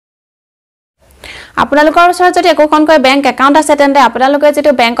আপোনালোকৰ ওচৰত যদি একোখনকৈ বেংক একাউণ্ট আছে তেন্তে আপোনালোকে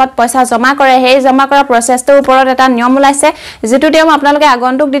যেটো বেংকত পইচা জমা কৰে সেই জমা কৰা প্ৰচেছটোৰ ওপৰত এটা নিয়ম ওলাইছে যেটো নিয়ম আপোনালোকে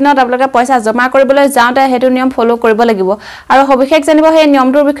আগন্তুক দিনত আপোনালোকে পইচা জমা কৰিবলৈ যাওঁতে হেতু নিয়ম ফলো কৰিব লাগিব আৰু সবিশেষ জানিব সেই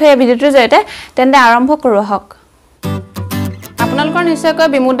নিয়মটোৰ বিষয়ে ভিডিওটোৰ জৰিয়তে তেন্তে আৰম্ভ কৰো হক আপোনালোকৰ নিশ্চয়কৈ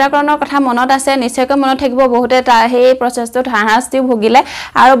বিমুদ্ৰাকৰণৰ কথা মনত আছে নিশ্চয়কৈ মনত থাকিব বহুতে সেই প্ৰচেছটোত হাৰাশাস্তি ভুগিলে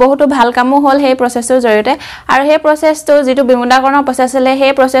আৰু বহুতো ভাল কামো হ'ল সেই প্ৰচেছটোৰ জৰিয়তে আৰু সেই প্ৰচেছটো যেটো বিমুদ্ৰাকৰণৰ প্ৰচেছ হ'লে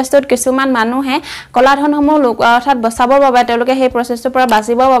সেই প্ৰচেছটোত কিছুমান মানুহে কলাধনসমূহ অৰ্থাৎ বচাবৰ বাবে তেওঁলোকে সেই প্ৰচেছটোৰ পৰা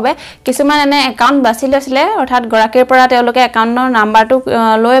বাচিবৰ বাবে কিছুমান এনে একাউণ্ট বাছি লৈছিলে অৰ্থাৎ গৰাকীৰ পৰা তেওঁলোকে একাউণ্টৰ নাম্বাৰটো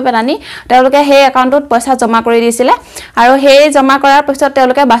লৈ পেলানি তেওঁলোকে সেই একাউণ্টত পইচা জমা কৰি দিছিলে আৰু সেই জমা কৰাৰ পিছত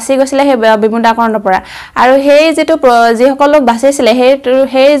তেওঁলোকে বাছি গৈছিলে সেই বিমুদ্ৰাকৰণৰ পৰা আৰু সেই যেটো যিসকল বাছিছিলে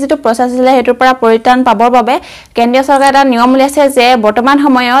সেই যেটো প্ৰচেছ আছিল হেতুৰ পৰা পৰিত্ৰাণ পাবৰ বাবে কেন্দ্ৰীয় চৰকাৰে এটা নিয়ম উলিয়াইছে যে বৰ্তমান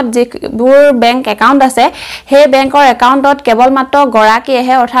সময়ত যিবোৰ বেংক একাউণ্ট আছে সেই বেংকৰ একাউণ্টত কেৱল মাত্ৰ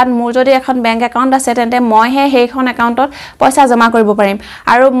গৰাকীয়েহে অৰ্থাৎ মোৰ যদি এখন বেংক একাউণ্ট আছে তেন্তে মইহে সেইখন একাউণ্টত পইচা জমা কৰিব পাৰিম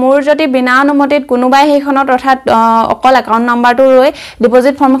আৰু মোৰ যদি বিনা অনুমতিত কোনোবাই সেইখনত অৰ্থাৎ অকল একাউণ্ট নাম্বাৰটো লৈ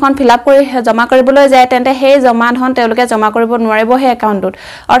ডিপজিট ফৰ্ম এখন ফিল আপ কৰি জমা কৰিবলৈ যায় তেন্তে সেই জমা ধন তেওঁলোকে জমা কৰিব নোৱাৰিব সেই একাউণ্টত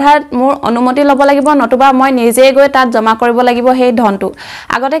অৰ্থাৎ মোৰ অনুমতি ল'ব লাগিব নতুবা মই নিজে গৈ তাত জমা কৰিব লাগিব সেই ধনটো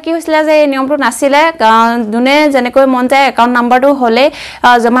আগতে কি হৈছিল যে এই নিয়মটো নাছিলে দুনে যেনেকৈ মন যায় একাউণ্ট নাম্বাৰটো হলে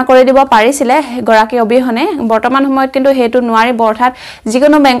জমা কৰি দিব পাৰিছিলে গৰাকী অবিহনে বৰ্তমান সময়ত কিন্তু হেতু নোৱাৰিব অৰ্থাৎ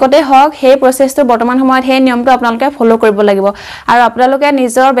যিকোনো বেংকতে হওক সেই প্ৰচেছটো বৰ্তমান সময়ত সেই নিয়মটো আপোনালোকে ফলো কৰিব লাগিব আৰু আপোনালোকে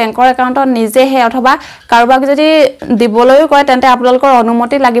নিজৰ বেংকৰ একাউণ্টত নিজেহে অথবা কাৰোবাক যদি দিবলৈও কয় তেন্তে আপোনালোকৰ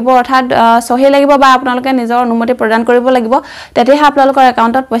অনুমতি লাগিব অৰ্থাৎ সহি লাগিব বা আপোনালোকে নিজৰ অনুমতি প্ৰদান কৰিব লাগিব তেতিয়াহে আপোনালোকৰ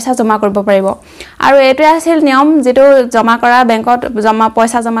একাউণ্টত পইচা জমা কৰিব পাৰিব আৰু এটোৱে আছিল নিয়ম যেটো জমা কৰা বেংকত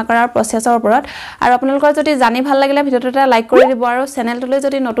পইচা জমা কৰাৰ প্ৰচেছৰ ওপৰত আৰু আপোনালোকৰ যদি জানি ভাল লাগিলে ভিডিওটো এটা লাইক কৰি দিব আৰু চেনেলটোলৈ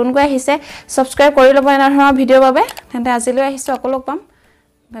যদি নতুনকৈ আহিছে সাবস্ক্ৰাইব কৰি ল'ব এনে ধৰণৰ ভিডিওৰ বাবে তেন্তে আজিলৈ আহিছো অকলক পাম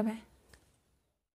বাই বাই